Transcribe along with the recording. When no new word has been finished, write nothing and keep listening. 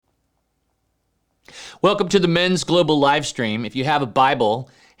Welcome to the Men's Global live stream. If you have a Bible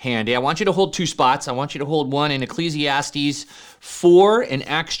handy, I want you to hold two spots. I want you to hold one in Ecclesiastes 4 and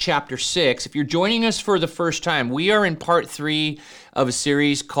Acts chapter 6. If you're joining us for the first time, we are in part 3 of a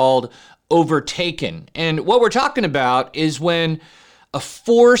series called Overtaken. And what we're talking about is when a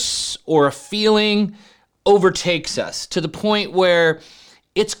force or a feeling overtakes us to the point where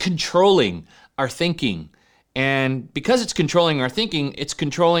it's controlling our thinking. And because it's controlling our thinking, it's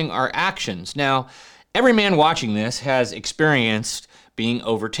controlling our actions. Now, every man watching this has experienced being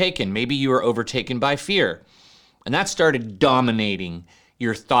overtaken. Maybe you were overtaken by fear, and that started dominating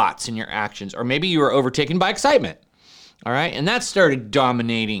your thoughts and your actions. Or maybe you were overtaken by excitement, all right? And that started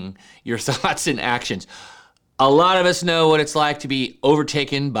dominating your thoughts and actions. A lot of us know what it's like to be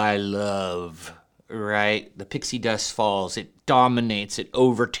overtaken by love, right? The pixie dust falls, it dominates, it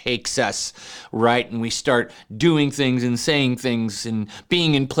overtakes us, right? And we start doing things and saying things and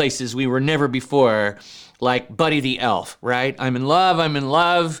being in places we were never before, like Buddy the Elf, right? I'm in love,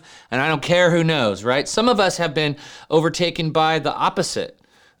 and I don't care who knows, right? Some of us have been overtaken by the opposite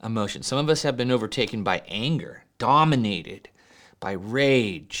emotion. Some of us have been overtaken by anger, dominated by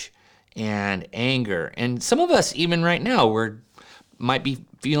rage and anger. And some of us, even right now, might be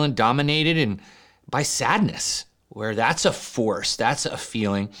feeling dominated and by sadness, where that's a force, that's a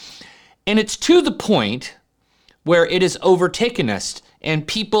feeling. And it's to the point where it has overtaken us, and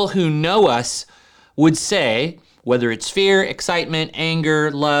people who know us would say, whether it's fear, excitement,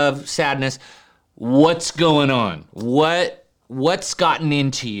 anger, love, sadness, what's going on? What's gotten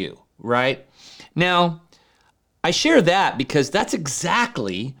into you, right? Now, I share that because that's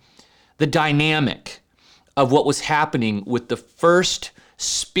exactly the dynamic of what was happening with the first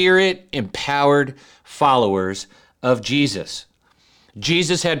Spirit-empowered followers of Jesus.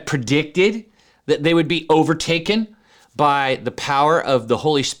 Jesus had predicted that they would be overtaken by the power of the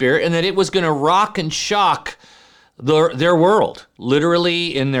Holy Spirit and that it was going to rock and shock their world,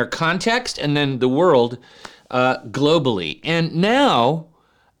 literally in their context, and then the world globally. And now,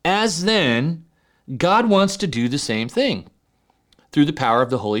 as then, God wants to do the same thing through the power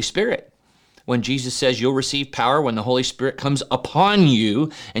of the Holy Spirit. When Jesus says you'll receive power when the Holy Spirit comes upon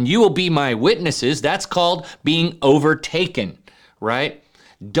you and you will be my witnesses, that's called being overtaken, right?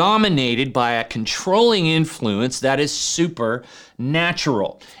 Dominated by a controlling influence that is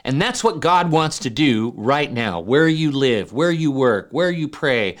supernatural. And that's what God wants to do right now. Where you live, where you work, where you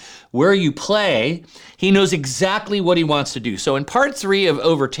pray, where you play, he knows exactly what he wants to do. So in part 3 of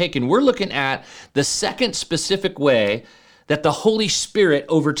Overtaken, we're looking at the second specific way that the Holy Spirit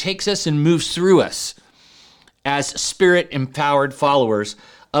overtakes us and moves through us as Spirit-empowered followers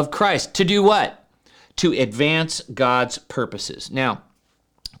of Christ. To do what? To advance God's purposes. Now,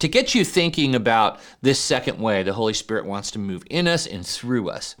 to get you thinking about this second way the Holy Spirit wants to move in us and through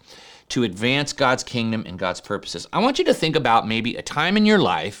us to advance God's kingdom and God's purposes, I want you to think about maybe a time in your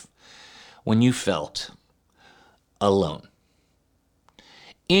life when you felt alone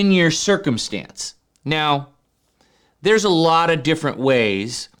in your circumstance. Now, there's a lot of different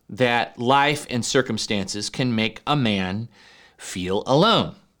ways that life and circumstances can make a man feel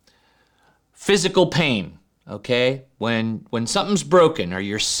alone. Physical pain, okay? When something's broken or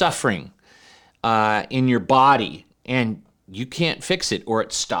you're suffering in your body and you can't fix it or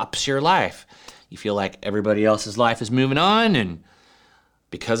it stops your life. You feel like everybody else's life is moving on, and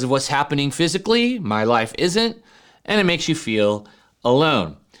because of what's happening physically, my life isn't, and it makes you feel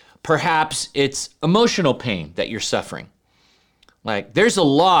alone. Perhaps it's emotional pain that you're suffering. Like there's a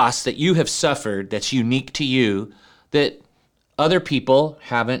loss that you have suffered that's unique to you that other people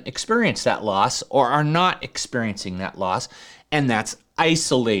haven't experienced that loss or are not experiencing that loss, and that's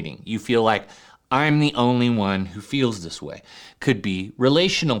isolating. You feel like I'm the only one who feels this way. Could be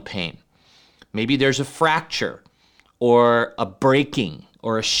relational pain. Maybe there's a fracture or a breaking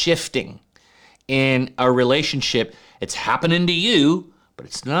or a shifting in a relationship. It's happening to you, but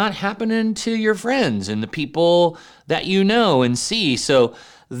it's not happening to your friends and the people that you know and see. So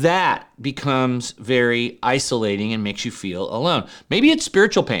that becomes very isolating and makes you feel alone. Maybe it's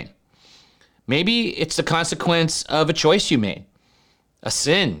spiritual pain. Maybe it's the consequence of a choice you made, a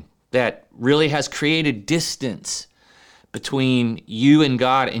sin that really has created distance between you and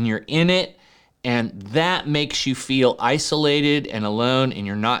God, and you're in it, and that makes you feel isolated and alone, and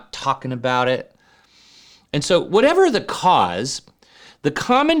you're not talking about it. And so whatever the cause, the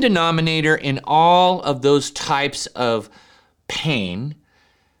common denominator in all of those types of pain,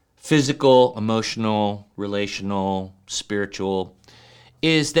 physical, emotional, relational, spiritual,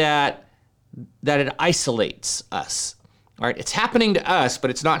 is that it isolates us. All right, it's happening to us, but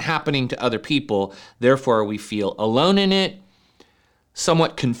it's not happening to other people. Therefore, we feel alone in it.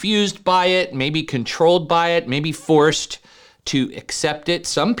 somewhat confused by it, maybe controlled by it, maybe forced to accept it.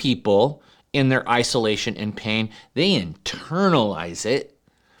 Some people, in their isolation and pain, they internalize it,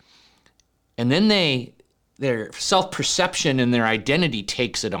 and then their self-perception and their identity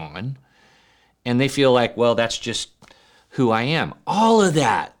takes it on, and they feel like, well, that's just who I am. All of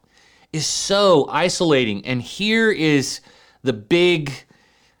that is so isolating, and here is the big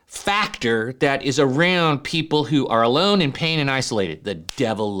factor that is around people who are alone in pain and isolated. The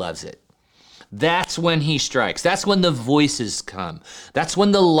devil loves it. That's when he strikes. That's when the voices come. That's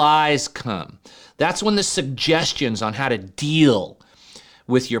when the lies come. That's when the suggestions on how to deal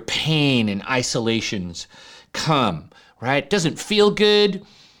with your pain and isolations come, right? It doesn't feel good.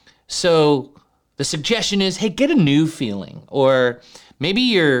 So the suggestion is, hey, get a new feeling. Or maybe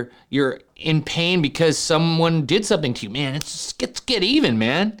you're in pain because someone did something to you. Man, let's get even,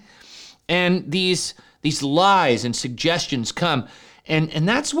 man. And these lies and suggestions come. And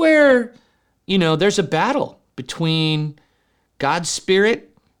that's where, there's a battle between God's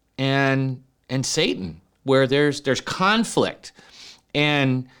Spirit and Satan, where there's conflict.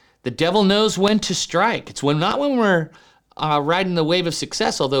 And the devil knows when to strike. It's not when we're riding the wave of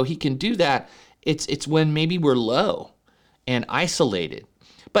success, although he can do that. It's when maybe we're low and isolated.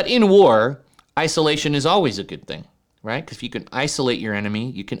 But in war, isolation is always a good thing, right? Because if you can isolate your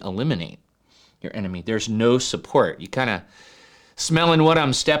enemy, you can eliminate your enemy. There's no support. You kind of smelling what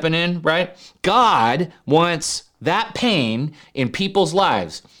I'm stepping in, right? God wants that pain in people's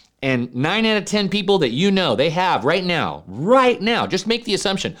lives. And 9 out of 10 people that they have right now, just make the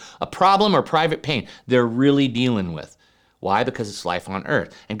assumption, a problem or private pain they're really dealing with. Why? Because it's life on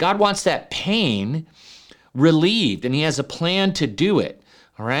earth. And God wants that pain relieved, and he has a plan to do it,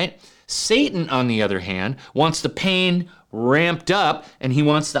 all right? Satan, on the other hand, wants the pain ramped up, and he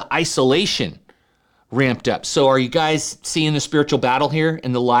wants the isolation ramped up. So are you guys seeing the spiritual battle here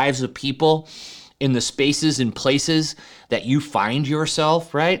in the lives of people, in the spaces and places that you find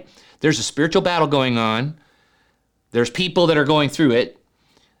yourself, right? There's a spiritual battle going on. There's people that are going through it.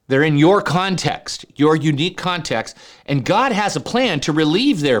 They're in your context, your unique context, and God has a plan to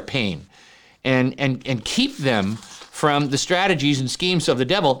relieve their pain and keep them from the strategies and schemes of the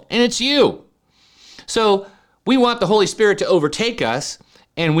devil, and it's you. So we want the Holy Spirit to overtake us,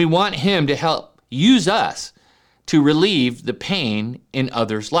 and we want him to help use us to relieve the pain in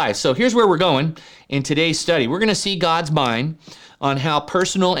others' lives. So here's where we're going in today's study. We're going to see God's mind on how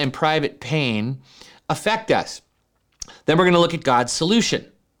personal and private pain affect us. Then we're going to look at God's solution,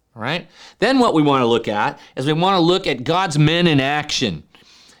 all right? Then what we want to look at is we want to look at God's men in action.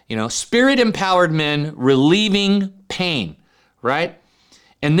 Spirit-empowered men relieving pain, right?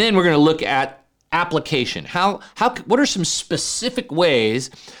 And then we're going to look at application. What are some specific ways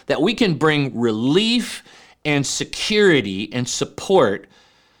that we can bring relief and security and support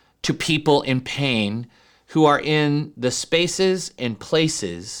to people in pain who are in the spaces and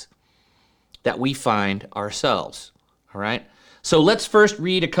places that we find ourselves, all right? So let's first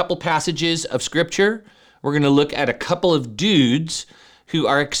read a couple passages of Scripture. We're going to look at a couple of dudes who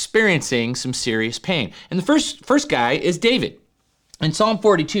are experiencing some serious pain. And the first guy is David. In Psalm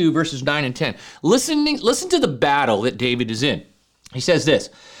 42, verses 9 and 10, listen to the battle that David is in. He says this,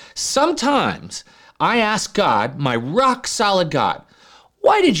 "Sometimes I ask God, my rock-solid God,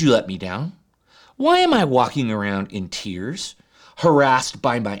 why did you let me down? Why am I walking around in tears, harassed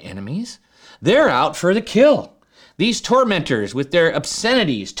by my enemies? They're out for the kill. These tormentors with their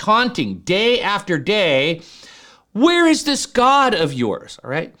obscenities, taunting day after day. Where is this God of yours?" All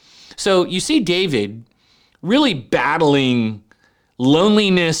right? So you see David really battling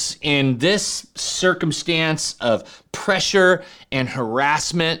loneliness in this circumstance of pressure and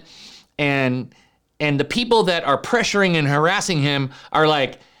harassment, and the people that are pressuring and harassing him are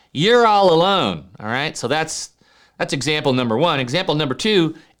like, you're all alone, all right? So that's example number one. Example number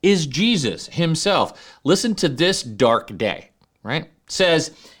two is Jesus himself. Listen to this dark day, right? It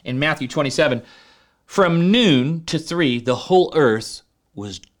says in Matthew 27, "From noon to 3, the whole earth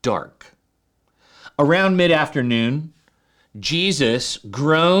was dark. Around mid-afternoon, Jesus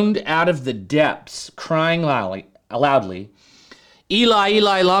groaned out of the depths, crying loudly, 'Eli,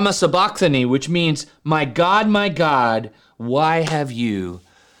 Eli, lama sabachthani,' which means, my God, why have you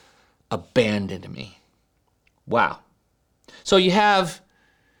abandoned me?" Wow. So you have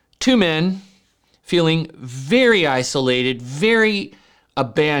two men feeling very isolated, very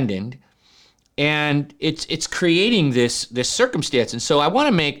abandoned, and it's creating this circumstance. And so I want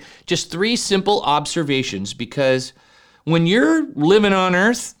to make just 3 simple observations, because when you're living on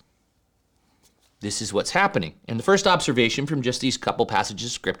earth, this is what's happening. And the first observation from just these couple passages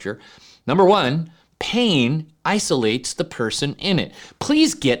of Scripture, number 1, pain isolates the person in it.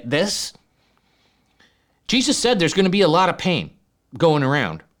 Please get this. Jesus said there's going to be a lot of pain going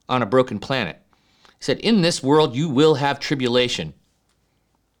around on a broken planet. He said, in this world, you will have tribulation.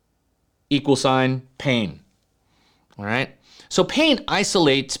 Equal sign, pain. All right? So pain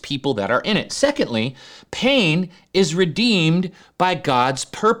isolates people that are in it. Secondly, pain is redeemed by God's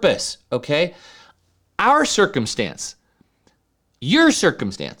purpose, okay? Our circumstance, your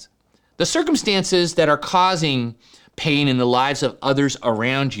circumstance, the circumstances that are causing pain in the lives of others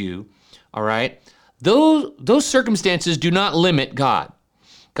around you, all right? Those circumstances do not limit God.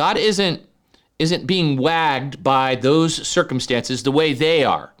 God isn't being wagged by those circumstances the way they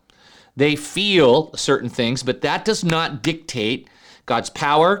are. They feel certain things, but that does not dictate God's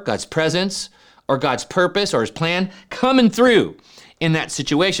power, God's presence, or God's purpose or his plan coming through in that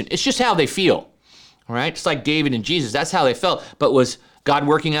situation. It's just how they feel, all right? It's like David and Jesus. That's how they felt. But was God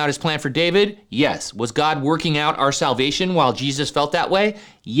working out his plan for David? Yes. Was God working out our salvation while Jesus felt that way?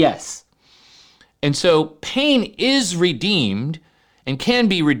 Yes. And so pain is redeemed and can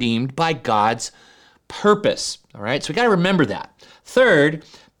be redeemed by God's purpose, all right? So we got to remember that. Third,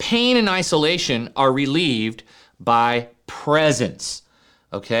 pain and isolation are relieved by presence,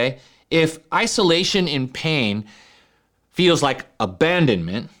 okay? If isolation and pain feels like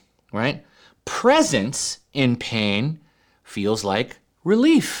abandonment, right? Presence in pain feels like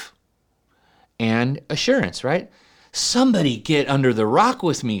relief and assurance, right? Somebody get under the rock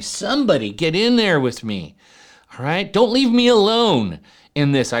with me. Somebody get in there with me, all right? Don't leave me alone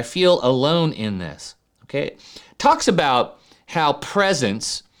in this. I feel alone in this, okay? Talks about how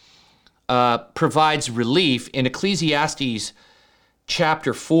presence provides relief in Ecclesiastes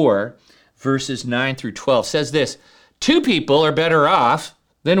chapter 4, verses 9 through 12. Says this, 2 people are better off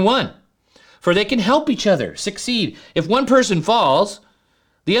than one, for they can help each other succeed. If one person falls,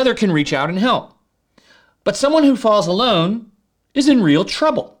 the other can reach out and help. But someone who falls alone is in real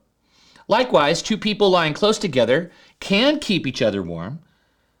trouble. Likewise, 2 people lying close together can keep each other warm,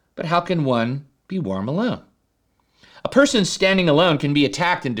 but how can one be warm alone? A person standing alone can be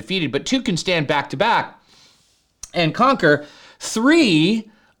attacked and defeated, but 2 can stand back to back and conquer. 3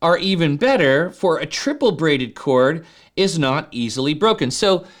 are even better, for a triple braided cord is not easily broken.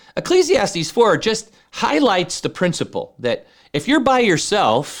 So Ecclesiastes 4 just highlights the principle that if you're by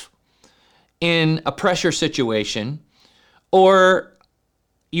yourself in a pressure situation or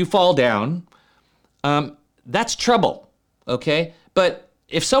you fall down, that's trouble, okay? But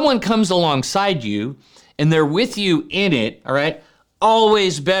if someone comes alongside you and they're with you in it, all right,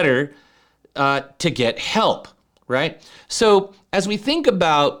 always better to get help, right? So as we think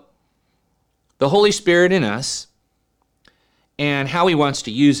about the Holy Spirit in us and how he wants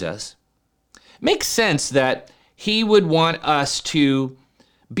to use us, it makes sense that he would want us to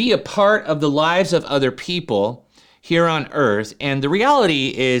be a part of the lives of other people here on earth. And the reality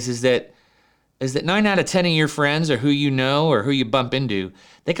is that 9 out of 10 of your friends or who you know or who you bump into,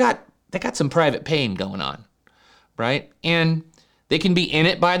 they got some private pain going on, right? And they can be in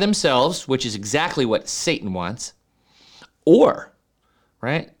it by themselves, which is exactly what Satan wants, or,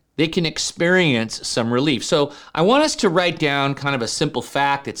 right, they can experience some relief. So I want us to write down kind of a simple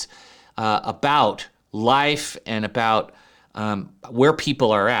fact. It's about life and about where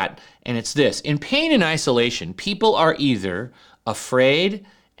people are at. And it's this: in pain and isolation, people are either afraid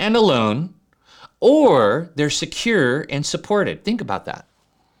and alone, or they're secure and supported. Think about that.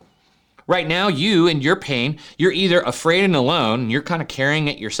 Right now, you and your pain, you're either afraid and alone, and you're kind of carrying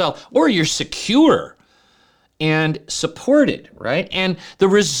it yourself, or you're secure and supported, right? And the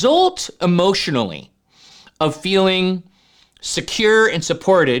result emotionally of feeling secure and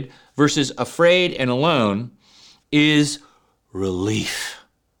supported versus afraid and alone is relief,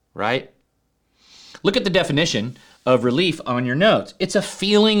 right? Look at the definition of relief on your notes. It's a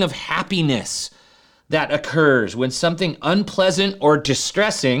feeling of happiness that occurs when something unpleasant or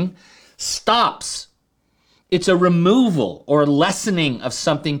distressing stops. It's a removal or lessening of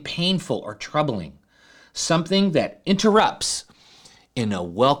something painful or troubling, something that interrupts in a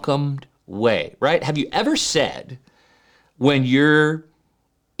welcomed way, right? Have you ever said, when you're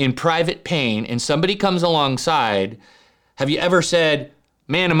in private pain and somebody comes alongside, have you ever said,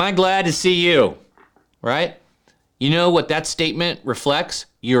 man, am I glad to see you, right? You know what that statement reflects?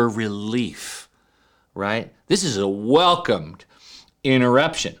 Your relief, right? This is a welcomed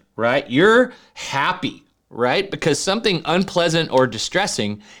interruption, right? You're happy, right? Because something unpleasant or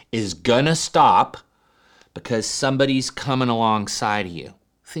distressing is gonna stop because somebody's coming alongside of you.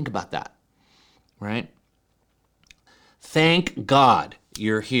 Think about that, right? Thank God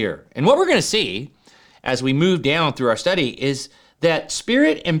you're here. And what we're gonna see as we move down through our study is that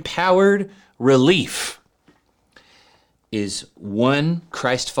Spirit-empowered relief is one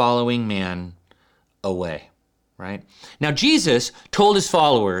Christ-following man away, right? Now, Jesus told his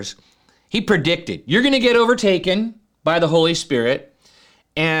followers, he predicted, you're going to get overtaken by the Holy Spirit,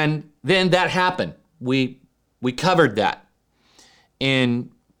 and then that happened. We covered that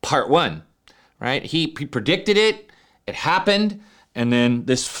in part 1, right? He predicted it, it happened, and then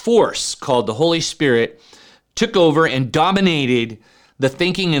this force called the Holy Spirit took over and dominated the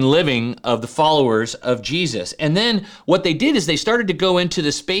thinking and living of the followers of Jesus. And then what they did is they started to go into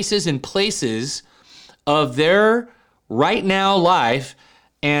the spaces and places of their right now life,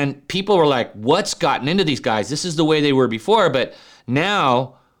 and people were like, what's gotten into these guys? This is the way they were before, but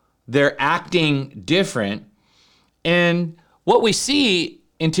now they're acting different. And what we see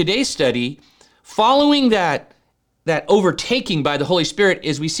in today's study, following that overtaking by the Holy Spirit,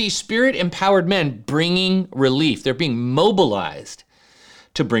 is we see Spirit-empowered men bringing relief. They're being mobilized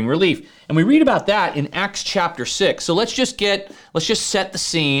to bring relief. And we read about that in Acts chapter 6. So let's just set the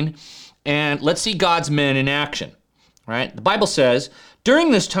scene and let's see God's men in action, right? The Bible says,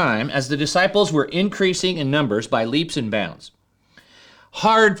 during this time, as the disciples were increasing in numbers by leaps and bounds,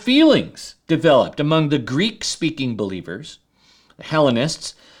 hard feelings developed among the Greek-speaking believers, the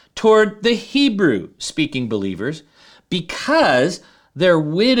Hellenists, toward the Hebrew-speaking believers, because their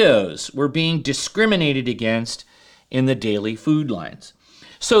widows were being discriminated against in the daily food lines.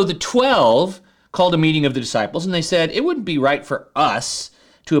 So the 12 called a meeting of the disciples, and they said, it wouldn't be right for us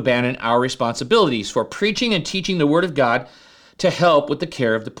to abandon our responsibilities for preaching and teaching the word of God to help with the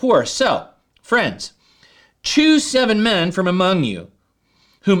care of the poor. So, friends, choose 7 men from among you,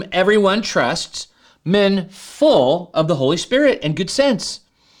 whom everyone trusts, men full of the Holy Spirit and good sense,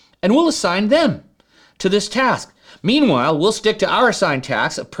 and we'll assign them to this task. Meanwhile, we'll stick to our assigned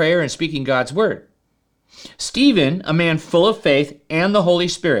tasks of prayer and speaking God's word. Stephen, a man full of faith and the Holy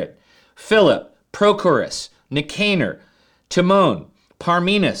Spirit, Philip, Prochorus, Nicanor, Timon,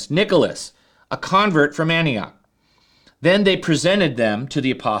 Parmenas, Nicholas, a convert from Antioch. Then they presented them to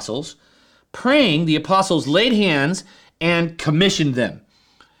the apostles. Praying, the apostles laid hands and commissioned them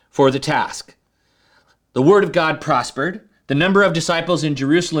for the task. The word of God prospered. The number of disciples in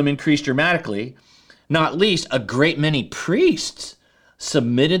Jerusalem increased dramatically. Not least, a great many priests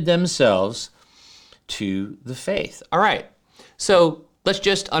submitted themselves to the faith. All right, so let's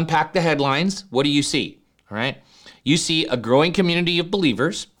just unpack the headlines. What do you see? All right, you see a growing community of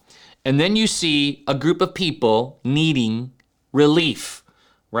believers, and then you see a group of people needing relief,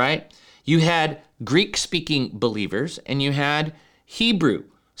 right? You had Greek-speaking believers, and you had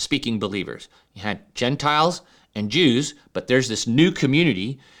Hebrew-speaking believers. You had Gentiles and Jews, but there's this new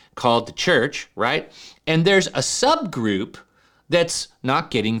community called the church, right? And there's a subgroup that's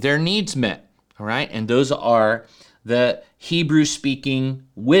not getting their needs met. All right, and those are the Hebrew-speaking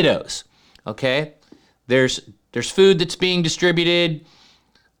widows, okay? There's food that's being distributed.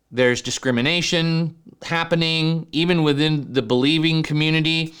 There's discrimination happening even within the believing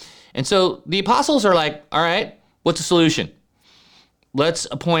community. And so the apostles are like, all right, what's the solution? Let's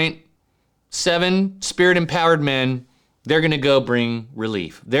appoint 7 Spirit-empowered men. They're going to go bring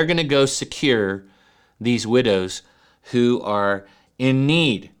relief. They're going to go secure these widows who are in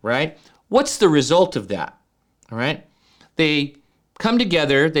need, right? What's the result of that? All right. They come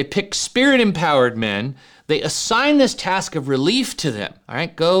together, they pick Spirit-empowered men, they assign this task of relief to them. All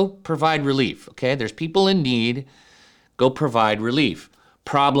right, go provide relief. Okay, there's people in need, go provide relief.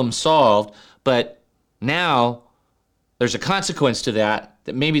 Problem solved, but now there's a consequence to that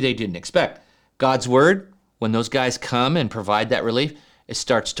maybe they didn't expect. God's word, when those guys come and provide that relief, it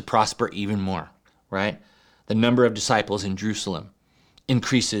starts to prosper even more, right? The number of disciples in Jerusalem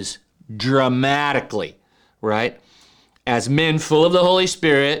increases dramatically, right? As men full of the Holy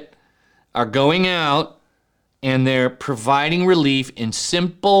Spirit are going out and they're providing relief in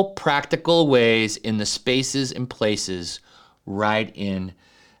simple, practical ways in the spaces and places right in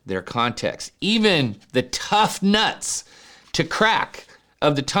their context. Even the tough nuts to crack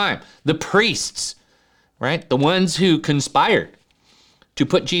of the time, the priests, right? The ones who conspired to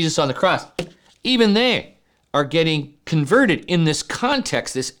put Jesus on the cross, even they are getting converted in this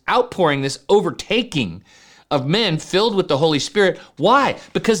context, this outpouring, this overtaking of men filled with the Holy Spirit. Why?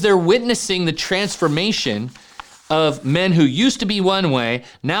 Because they're witnessing the transformation of men who used to be one way,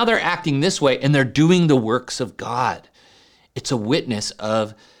 now they're acting this way, and they're doing the works of God. It's a witness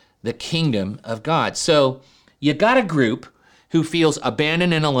of the kingdom of God. So you got a group who feels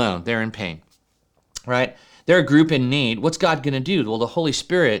abandoned and alone. They're in pain, right? They're a group in need. What's God going to do? Well, the Holy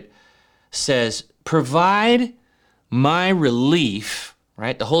Spirit says, provide my relief,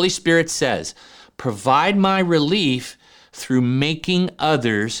 right? The Holy Spirit says, provide my relief through making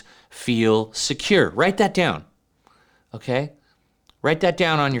others feel secure. Write that down, okay? Write that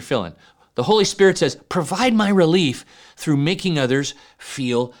down on your fill-in. The Holy Spirit says, provide my relief through making others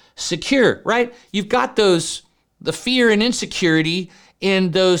feel secure, right? You've got the fear and insecurity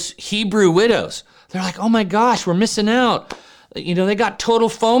in those Hebrew widows. They're like, oh my gosh, we're missing out. They got total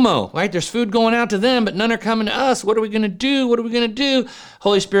FOMO, right? There's food going out to them, but none are coming to us. What are we going to do? What are we going to do?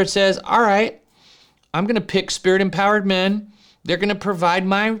 Holy Spirit says, all right, I'm going to pick Spirit-empowered men. They're going to provide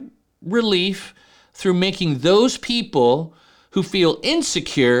my relief through making those people who feel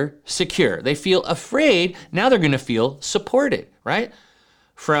insecure, secure. They feel afraid. Now they're going to feel supported, right?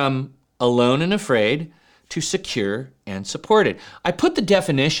 From alone and afraid to secure and supported. I put the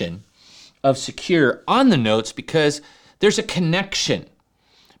definition of secure on the notes because there's a connection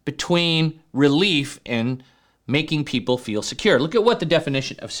between relief and making people feel secure. Look at what the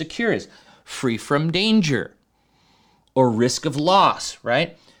definition of secure is. Free from danger or risk of loss,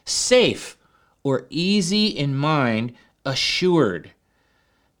 right? Safe or easy in mind, assured,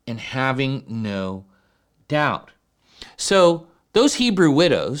 and having no doubt. So those Hebrew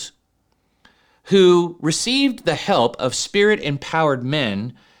widows who received the help of Spirit-empowered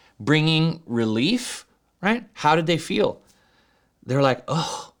men bringing relief, right? How did they feel? They're like,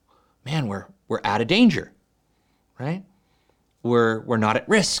 oh, man, we're out of danger, right? We're not at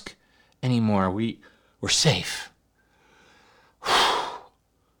risk anymore. We're safe.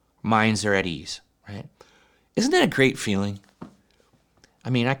 Minds are at ease, right? Isn't that a great feeling? I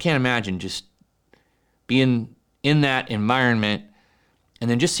mean, I can't imagine just being in that environment and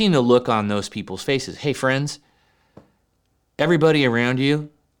then just seeing the look on those people's faces. Hey, friends, everybody around you,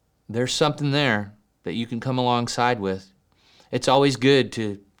 there's something there that you can come alongside with. It's always good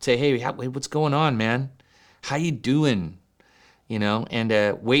to say, hey, what's going on, man? How you doing?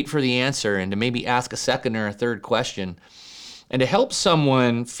 And wait for the answer and to maybe ask a second or a third question and to help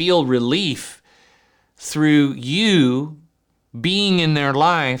someone feel relief through you being in their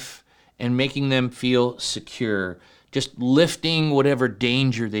life and making them feel secure, just lifting whatever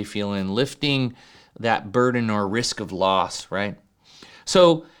danger they feel in, lifting that burden or risk of loss, right?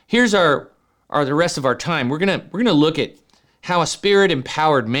 So here's the rest of our time. We're gonna look at how a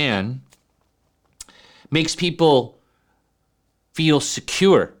Spirit-empowered man makes people feel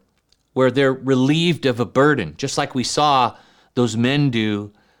secure, where they're relieved of a burden, just like we saw those men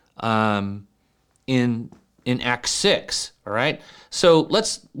do in Acts 6, all right? So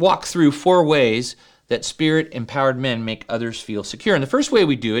let's walk through 4 ways that Spirit-empowered men make others feel secure. And the first way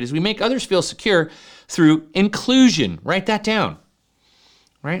we do it is we make others feel secure through inclusion. Write that down,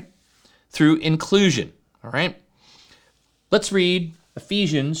 right? Through inclusion, all right? Let's read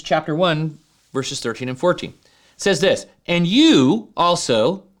Ephesians chapter 1, verses 13 and 14. It says this, and you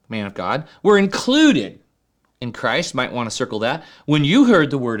also, man of God, were included in Christ, might want to circle that, when you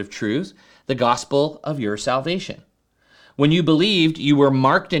heard the word of truth, the gospel of your salvation. When you believed, you were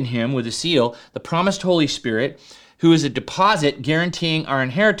marked in him with a seal, the promised Holy Spirit, who is a deposit guaranteeing our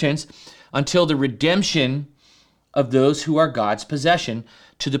inheritance until the redemption of those who are God's possession,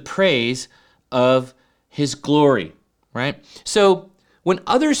 to the praise of his glory, right? So when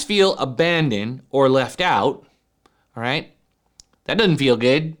others feel abandoned or left out, all right, that doesn't feel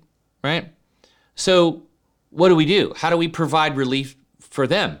good, right? So what do? How do we provide relief for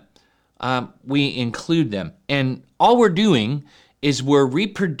them? We include them. And all we're doing is we're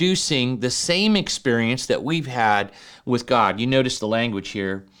reproducing the same experience that we've had with God. You notice the language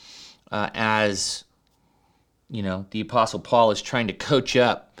here as, the Apostle Paul is trying to coach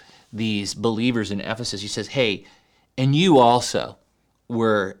up these believers in Ephesus. He says, hey, and you also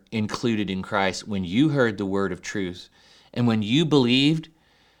were included in Christ when you heard the word of truth. And when you believed,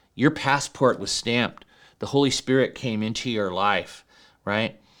 your passport was stamped. The Holy Spirit came into your life,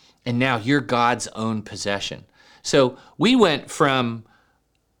 right? And now you're God's own possession. So we went from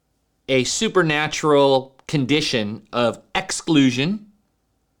a supernatural condition of exclusion,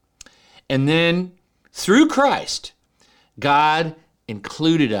 and then through Christ, God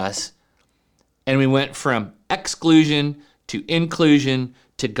included us, and we went from exclusion to inclusion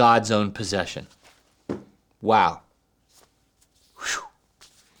to God's own possession. Wow. Whew.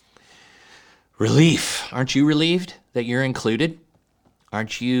 Relief. Aren't you relieved that you're included?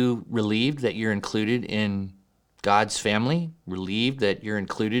 Aren't you relieved that you're included in God's family? Relieved that you're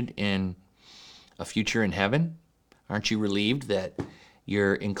included in a future in heaven? Aren't you relieved that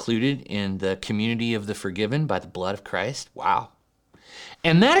you're included in the community of the forgiven by the blood of Christ? Wow.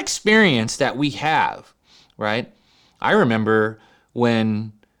 And that experience that we have, right? I remember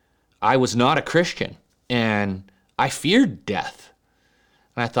when I was not a Christian and I feared death.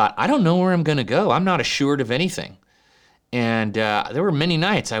 And I thought, I don't know where I'm going to go. I'm not assured of anything. And there were many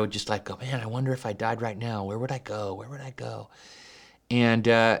nights I would just like go, man, I wonder if I died right now, where would I go? Where would I go? And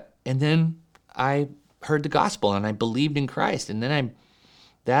then I heard the gospel and I believed in Christ. And then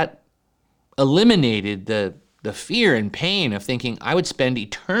that eliminated the fear and pain of thinking I would spend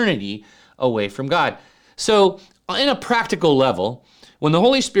eternity away from God. So in a practical level, when the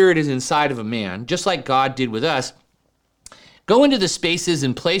Holy Spirit is inside of a man, just like God did with us, go into the spaces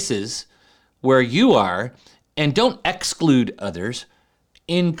and places where you are and don't exclude others,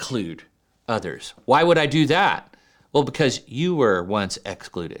 include others. Why would I do that? Well, because you were once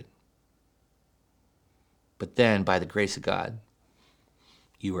excluded. But then by the grace of God,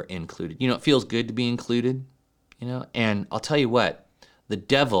 you are included. You know, it feels good to be included, you know, and I'll tell you what, the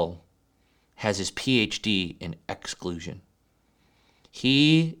devil has his PhD in exclusion.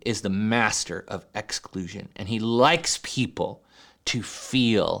 He is the master of exclusion, and he likes people to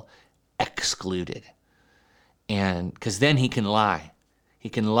feel excluded. And because then he can lie. He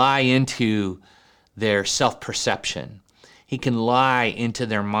can lie into their self-perception. He can lie into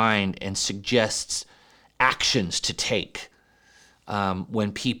their mind and suggests actions to take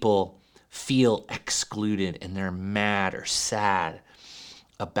when people feel excluded and they're mad or sad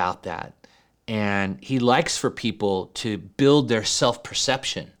about that. And he likes for people to build their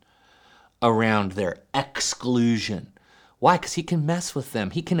self-perception around their exclusion. Why? Because he can mess with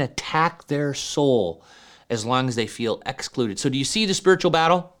them. He can attack their soul as long as they feel excluded. So do you see the spiritual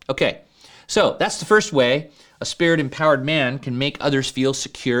battle? Okay, so that's the first way a spirit-empowered man can make others feel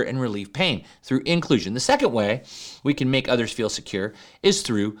secure and relieve pain, through inclusion. The second way we can make others feel secure is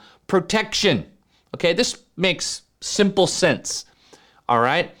through protection. Okay, this makes simple sense, all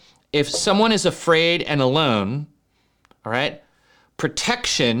right? If someone is afraid and alone, all right,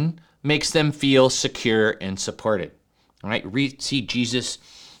 protection makes them feel secure and supported. All right, see Jesus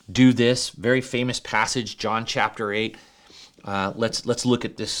do this very famous passage, John chapter 8. Let's look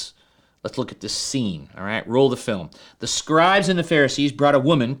at this. Let's look at this scene. All right, roll the film. The scribes and the Pharisees brought a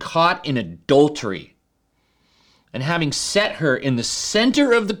woman caught in adultery, and having set her in the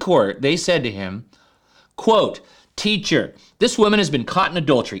center of the court, they said to him, quote, "Teacher, this woman has been caught in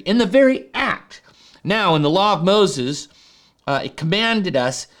adultery in the very act. Now, in the law of Moses, it commanded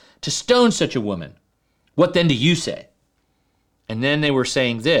us to stone such a woman. What then do you say?" And then they were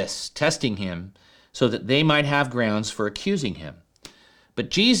saying this, testing him, so that they might have grounds for accusing him. But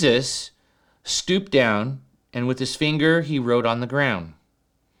Jesus stooped down, and with his finger he wrote on the ground.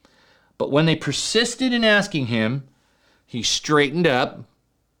 But when they persisted in asking him, he straightened up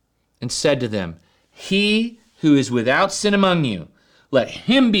and said to them, "He who is without sin among you, let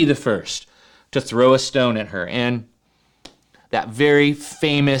him be the first to throw a stone at her." And that very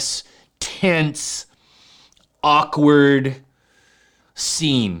famous, tense, awkward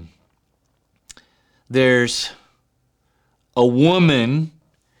scene. There's a woman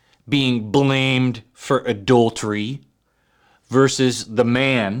being blamed for adultery versus the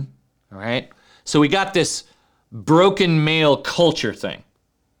man, all right? So we got this broken male culture thing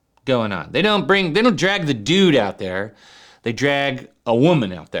going on. They don't drag the dude out there. They drag a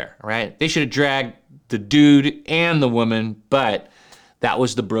woman out there, right? They should have dragged the dude and the woman, but that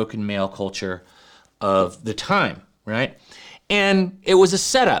was the broken male culture of the time, right? And it was a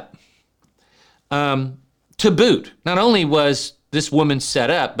setup to boot. Not only was this woman set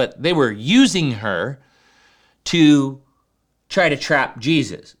up, but they were using her to try to trap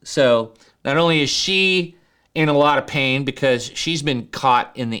Jesus. So not only is she in a lot of pain because she's been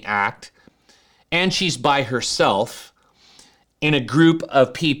caught in the act, and she's by herself in a group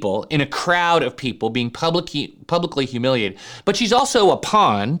of people, in a crowd of people being publicly humiliated, but she's also a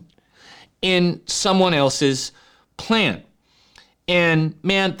pawn in someone else's plan. And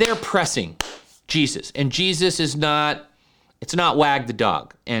man, they're pressing Jesus, and Jesus it's not wag the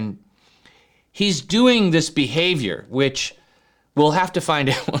dog. And he's doing this behavior, which we'll have to find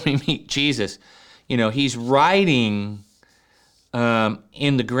out when we meet Jesus. You know, he's writing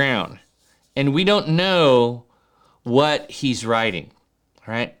in the ground, and we don't know what he's writing,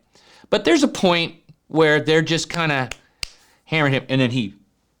 all right? But there's a point where they're just kind of hammering him, and then he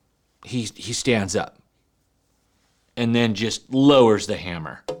stands up and then just lowers the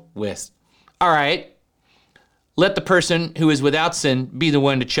hammer with, "All right, let the person who is without sin be the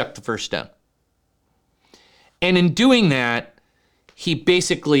one to chuck the first stone." And in doing that, he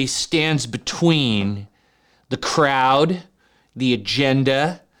basically stands between the crowd, the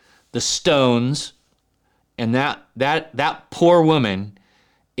agenda, the stones, and that poor woman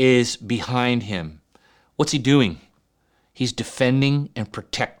is behind him. What's he doing? He's defending and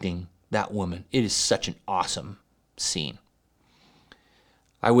protecting that woman. It is such an awesome scene.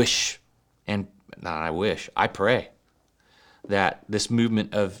 I pray that this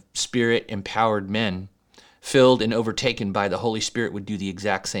movement of Spirit-empowered men filled and overtaken by the Holy Spirit would do the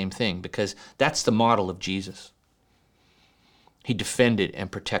exact same thing, because that's the model of Jesus. He defended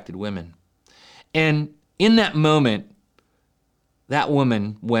and protected women. And in that moment, that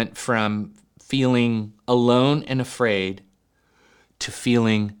woman went from feeling alone and afraid to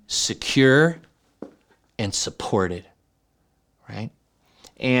feeling secure and supported, right?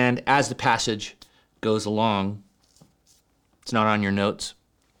 And as the passage goes along, it's not on your notes,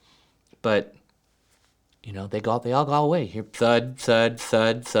 but they all got away. Here, thud, thud,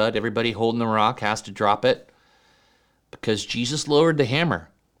 thud, thud. Everybody holding the rock has to drop it because Jesus lowered the hammer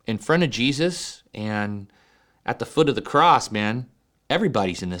in front of Jesus, and at the foot of the cross, man,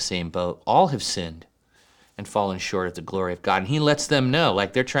 everybody's in the same boat. All have sinned and fallen short of the glory of God. And he lets them know,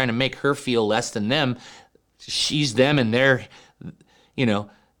 like they're trying to make her feel less than them. She's them and they're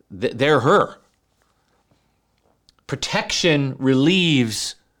her. Protection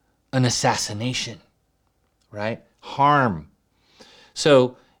relieves an assassination, right? Harm.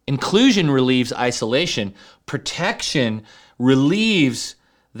 So inclusion relieves isolation. Protection relieves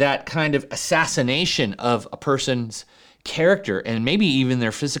that kind of assassination of a person's character and maybe even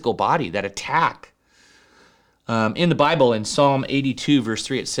their physical body, that attack. In the Bible, in Psalm 82, verse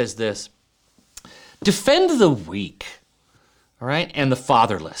 3, it says this: defend the weak, all right, and the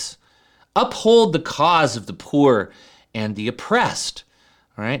fatherless. Uphold the cause of the poor and the oppressed.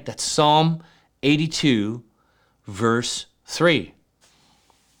 All right, that's Psalm 82, verse 3.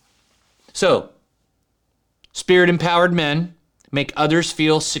 So, Spirit-empowered men make others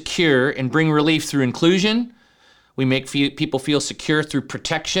feel secure and bring relief through inclusion. We make people feel secure through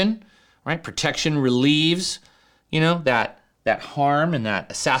protection, right? Protection relieves, that harm and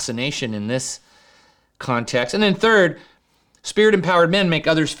that assassination in this context. And then third, Spirit-empowered men make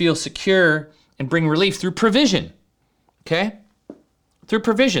others feel secure and bring relief through provision, okay? Through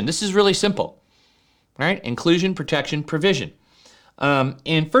provision. This is really simple, right? Inclusion, protection, provision.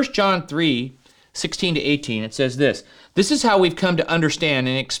 In 1 John 3, 16 to 18, it says this: this is how we've come to understand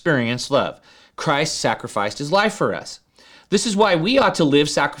and experience love. Christ sacrificed his life for us. This is why we ought to live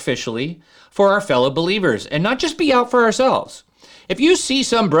sacrificially for our fellow believers and not just be out for ourselves. If you see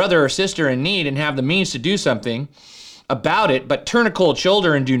some brother or sister in need and have the means to do something about it, but turn a cold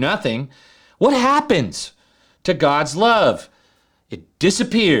shoulder and do nothing, what happens to God's love? It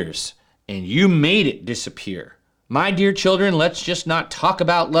disappears, and you made it disappear. My dear children, let's just not talk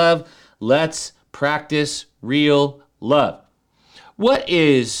about love. Let's practice real love. What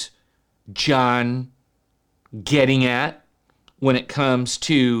is John getting at when it comes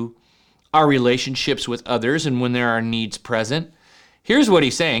to our relationships with others and when there are needs present? Here's what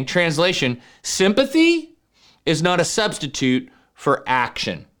he's saying. Translation: sympathy is not a substitute for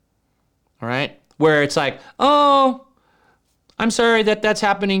action. All right? Where it's like, oh, I'm sorry that that's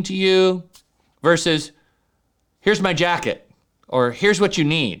happening to you, versus here's my jacket, or here's what you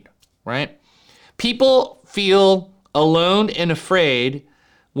need, right? People feel alone and afraid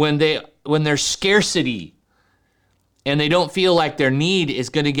when there's scarcity and they don't feel like their need is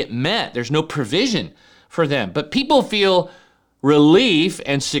going to get met. There's no provision for them. But people feel relief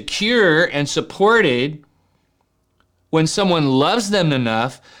and secure and supported when someone loves them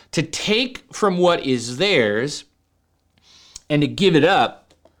enough to take from what is theirs and to give it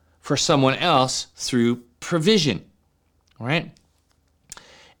up for someone else through provision, right?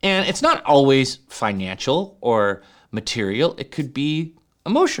 And it's not always financial or material. It could be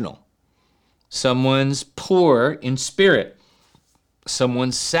emotional. Someone's poor in spirit.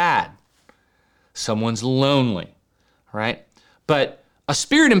 Someone's sad. Someone's lonely, right? But a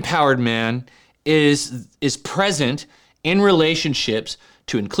Spirit-empowered man is present in relationships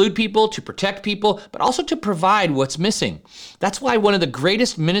to include people, to protect people, but also to provide what's missing. That's why one of the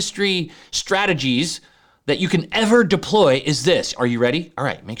greatest ministry strategies that you can ever deploy is this. Are you ready? All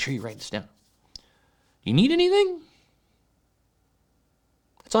right, make sure you write this down. You need anything?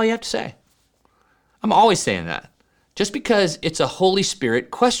 That's all you have to say. I'm always saying that, just because it's a Holy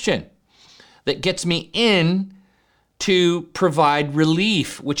Spirit question that gets me in to provide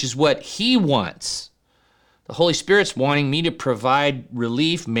relief, which is what he wants. The Holy Spirit's wanting me to provide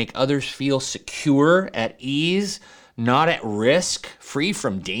relief, make others feel secure, at ease, not at risk, free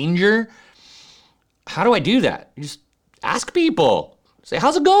from danger. How do I do that? You just ask people. Say,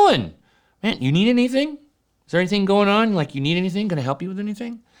 how's it going? Man, you need anything? Is there anything going on? Like, you need anything? Can I help you with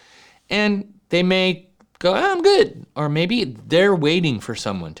anything? And they may go, oh, I'm good. Or maybe they're waiting for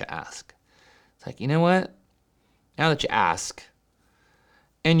someone to ask. It's like, you know what? Now that you ask,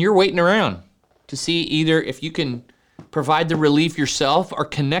 and you're waiting around to see either if you can provide the relief yourself or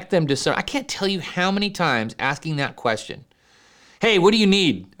connect them to someone. I can't tell you how many times asking that question Hey, what do you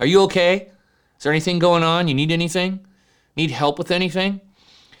need? Are you okay? Is there anything going on? You need anything? Need help with anything?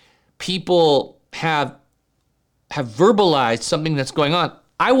 People have verbalized something that's going on.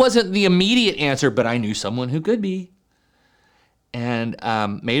 I wasn't the immediate answer, but I knew someone who could be. And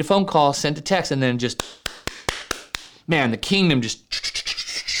made a phone call, sent a text, and then just, man, the kingdom just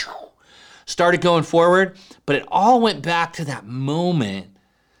started going forward. But it all went back to that moment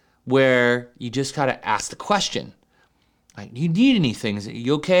where you just got to ask the question. Like, do you need anything? Are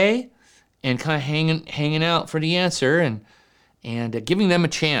you okay? And kind of hanging out for the answer and giving them a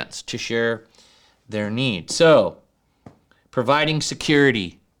chance to share their needs. So, providing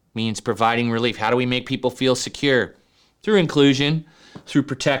security means providing relief. How do we make people feel secure? Through inclusion, through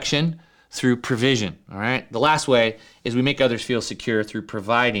protection, through provision. All right. The last way is we make others feel secure through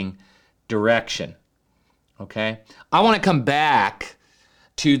providing direction. Okay. I want to come back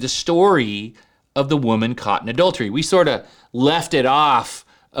to the story of the woman caught in adultery. We sort of left it off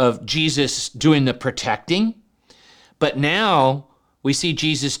of Jesus doing the protecting, but now we see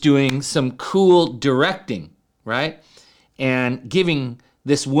Jesus doing some cool directing, right? And giving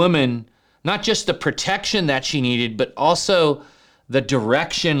this woman not just the protection that she needed, but also the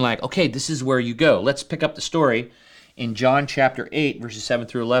direction, like, okay, this is where you go. Let's pick up the story in John chapter 8, verses 7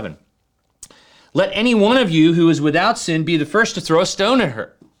 through 11. Let any one of you who is without sin be the first to throw a stone at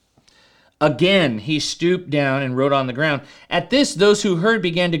her. Again, he stooped down and wrote on the ground. At this, those who heard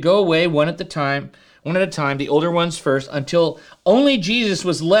began to go away one at a time, the older ones first, until only Jesus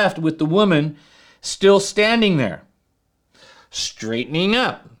was left with the woman still standing there, straightening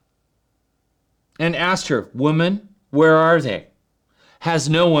up, and asked her, Woman, where are they? Has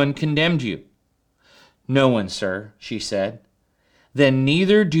no one condemned you? No one, sir, she said. Then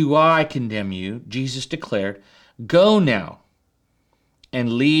neither do I condemn you, Jesus declared. Go now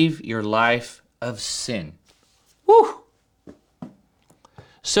and leave your life of sin. Woo!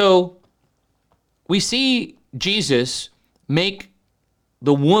 So we see Jesus make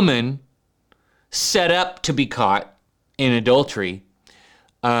the woman set up to be caught in adultery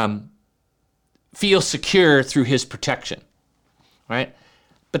feel secure through his protection, right?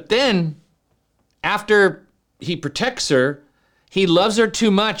 But then after he protects her, he loves her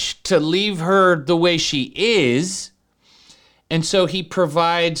too much to leave her the way she is. And so he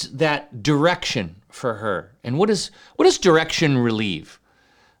provides that direction for her. And what does direction relieve?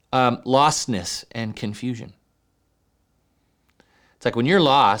 Lostness and confusion. It's like when you're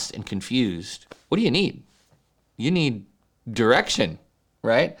lost and confused, what do you need? You need direction,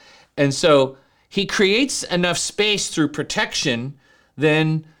 right? And so he creates enough space through protection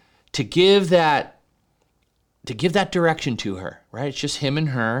then to give that direction to her, right? It's just him and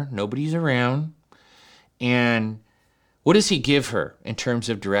her, nobody's around. And what does he give her in terms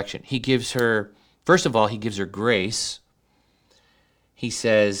of direction? He gives her, first of all, he gives her grace. He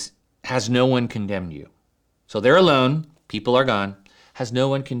says, has no one condemned you? So they're alone, people are gone. Has no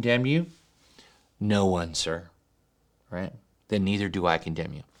one condemned you? No one, sir, right? Then neither do I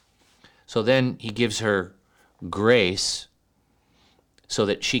condemn you. So then he gives her grace so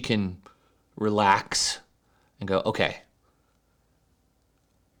that she can relax and go, okay,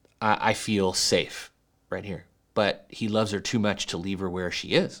 I feel safe right here. But he loves her too much to leave her where she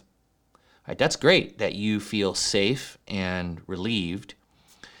is. Right, that's great that you feel safe and relieved,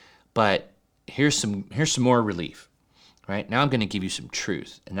 but here's some more relief. Right? Now I'm going to give you some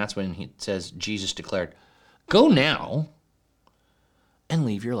truth. And that's when he says, Jesus declared, go now and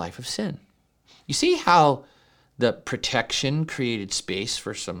leave your life of sin. You see how the protection created space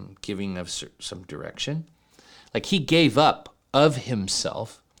for some giving of some direction? Like he gave up of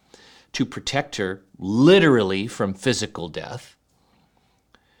himself to protect her literally from physical death.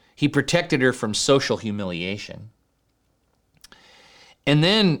 He protected her from social humiliation. And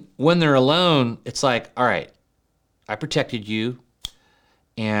then when they're alone, it's like, all right, I protected you,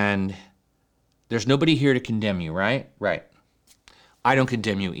 and there's nobody here to condemn you, right? Right. I don't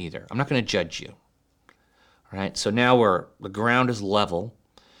condemn you either. I'm not going to judge you. All right? So now the ground is level,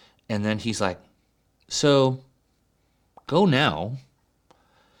 and then he's like, so go now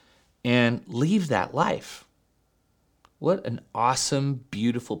and leave that life. What an awesome,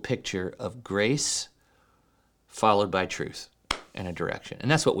 beautiful picture of grace followed by truth and a direction. And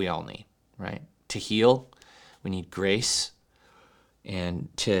that's what we all need, right? To heal, we need grace, and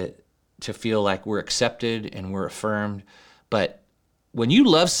to feel like we're accepted and we're affirmed. But when you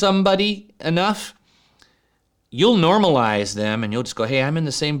love somebody enough, you'll normalize them and you'll just go, hey, I'm in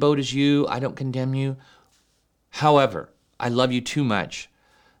the same boat as you. I don't condemn you. However, I love you too much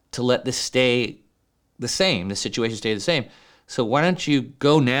to let this stay the same, the situation stay the same. So why don't you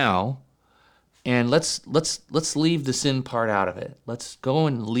go now And let's leave the sin part out of it. Let's go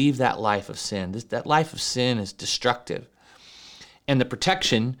and leave that life of sin. That life of sin is destructive. And the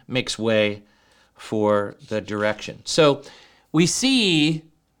protection makes way for the direction. So we see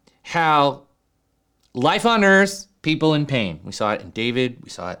how life on earth, people in pain. We saw it in David. We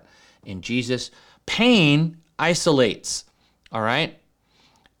saw it in Jesus. Pain isolates, all right?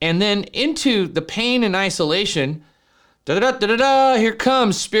 And then into the pain and isolation, here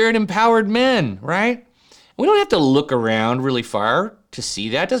comes spirit-empowered men, right? We don't have to look around really far to see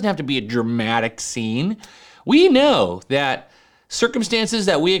that. It doesn't have to be a dramatic scene. We know that circumstances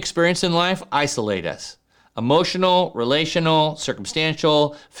that we experience in life isolate us. Emotional, relational,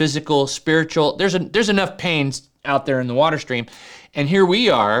 circumstantial, physical, spiritual. There's enough pains out there in the water stream. And here we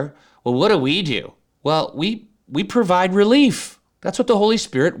are. Well, what do? Well, we provide relief. That's what the Holy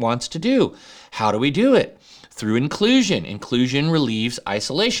Spirit wants to do. How do we do it? Through inclusion. Inclusion relieves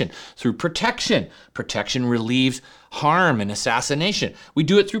isolation. Through protection. Protection relieves harm and assassination. We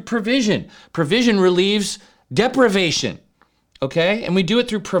do it through provision. Provision relieves deprivation. Okay? And we do it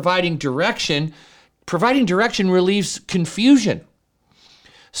through providing direction. Providing direction relieves confusion.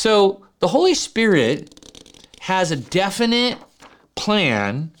 So the Holy Spirit has a definite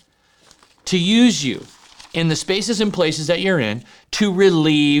plan to use you in the spaces and places that you're in to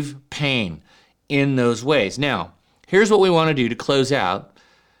relieve pain in those ways. Now, here's what we want to do to close out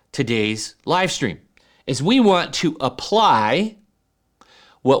today's live stream, is we want to apply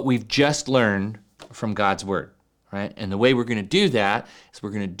what we've just learned from God's Word, right? And the way we're going to do that is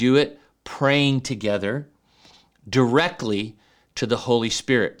we're going to do it praying together directly to the Holy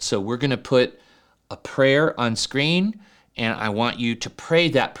Spirit. So we're going to put a prayer on screen, and I want you to pray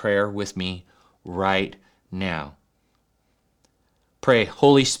that prayer with me right now. Pray,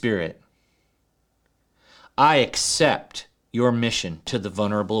 Holy Spirit, I accept your mission to the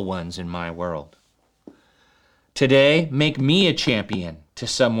vulnerable ones in my world. Today, make me a champion to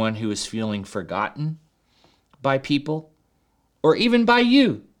someone who is feeling forgotten by people, or even by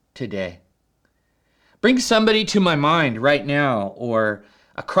you today. Bring somebody to my mind right now or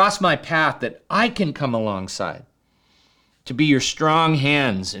across my path that I can come alongside to be your strong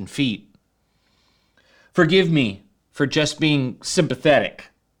hands and feet. Forgive me for just being sympathetic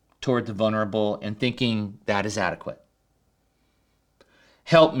toward the vulnerable and thinking that is adequate.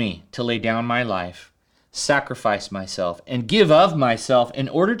 Help me to lay down my life, sacrifice myself, and give of myself in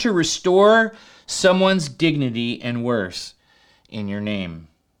order to restore someone's dignity and worth in your name.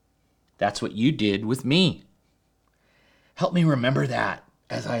 That's what you did with me. Help me remember that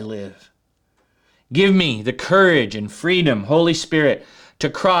as I live. Give me the courage and freedom, Holy Spirit, to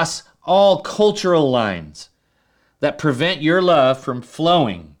cross all cultural lines that prevent your love from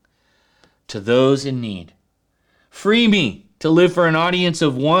flowing to those in need. Free me to live for an audience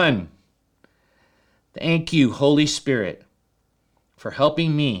of one. Thank you, Holy Spirit, for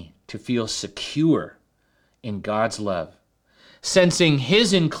helping me to feel secure in God's love, sensing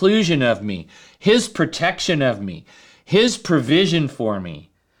His inclusion of me, His protection of me, His provision for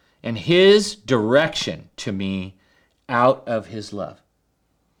me, and His direction to me out of His love.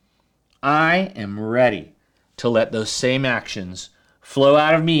 I am ready to let those same actions flow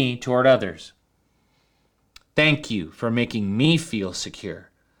out of me toward others. Thank you for making me feel secure.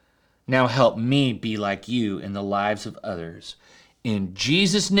 Now help me be like you in the lives of others. In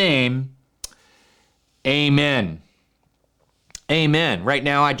Jesus' name, amen. Amen. Right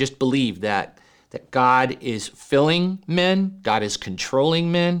now, I just believe that God is filling men, God is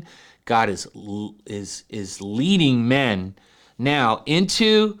controlling men, God is leading men now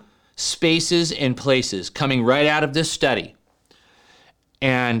into spaces and places coming right out of this study.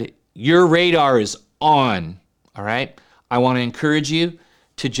 And your radar is on, all right? I want to encourage you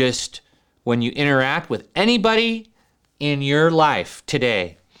to just, when you interact with anybody in your life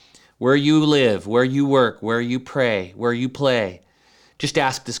today, where you live, where you work, where you pray, where you play, just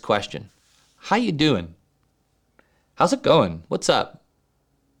ask this question. How you doing? How's it going? What's up?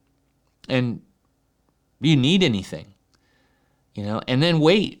 And do you need anything? And then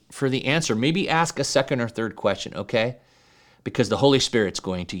wait for the answer. Maybe ask a second or third question, okay? Because the Holy Spirit's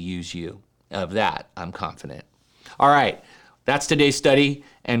going to use you. Of that, I'm confident. All right, that's today's study,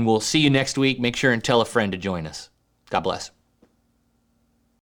 and we'll see you next week. Make sure and tell a friend to join us. God bless.